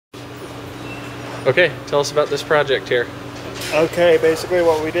Okay, tell us about this project here. Okay, basically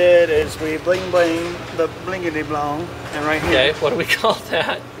what we did is we bling the blingity blong, and right here. Okay, what do we call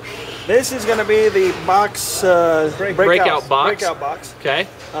that? This is going to be the box breakout box. Breakout box. Okay.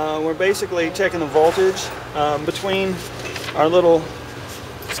 We're basically checking the voltage between our little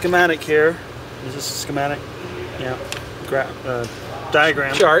schematic here. Is this a schematic? Yeah.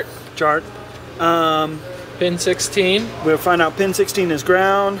 Diagram. Chart. Pin 16. We'll find out pin 16 is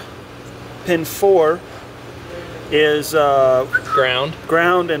ground. Pin 4 is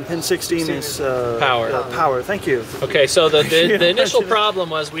ground, and pin 16 is power. Power. Thank you. Okay, so the initial problem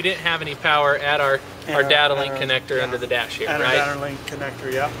was we didn't have any power at our data link connector under the dash here, right? Data link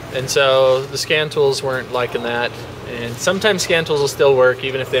connector, yeah. And so the scan tools weren't liking that, and sometimes scan tools will still work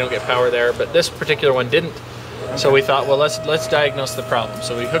even if they don't get power there, but this particular one didn't. Okay. So we thought, well, let's diagnose the problem.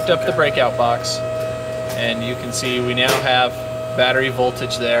 So we hooked up the breakout box, and you can see we now have battery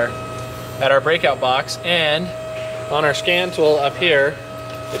voltage there at our breakout box, and on our scan tool up here,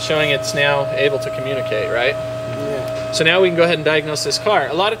 it's showing it's now able to communicate, right? Yeah. So now we can go ahead and diagnose this car.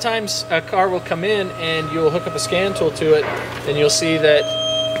 A lot of times a car will come in and you'll hook up a scan tool to it and you'll see that,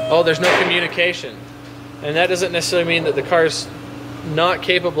 oh, there's no communication. And that doesn't necessarily mean that the car's not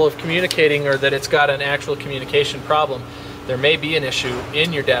capable of communicating or that it's got an actual communication problem. There may be an issue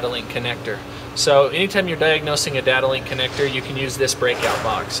in your data link connector. So anytime you're diagnosing a data link connector, you can use this breakout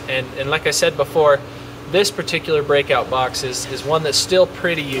box. And like I said before, this particular breakout box is one that's still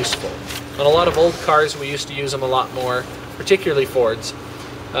pretty useful. On a lot of old cars, we used to use them a lot more, particularly Fords.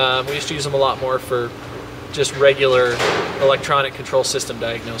 We used to use them a lot more for just regular electronic control system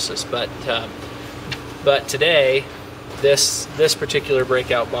diagnosis. But today, this particular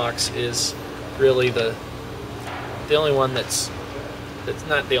breakout box is really the only one that's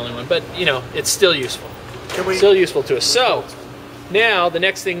not the only one, but you know, it's still useful. Still useful to us. So now the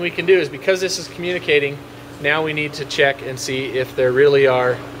next thing we can do is, because this is communicating, now we need to check and see if there really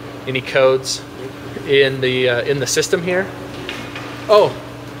are any codes in the system here. Oh,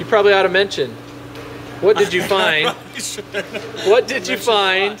 you probably ought to mention, what did you find? What did you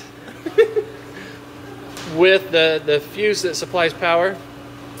find with the fuse that supplies power?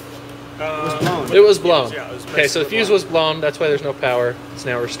 It was blown. It was blown. Yeah, it was okay, so the fuse was blown. That's why there's no power. It's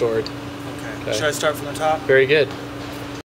now restored. Okay. Should I start from the top? Very good.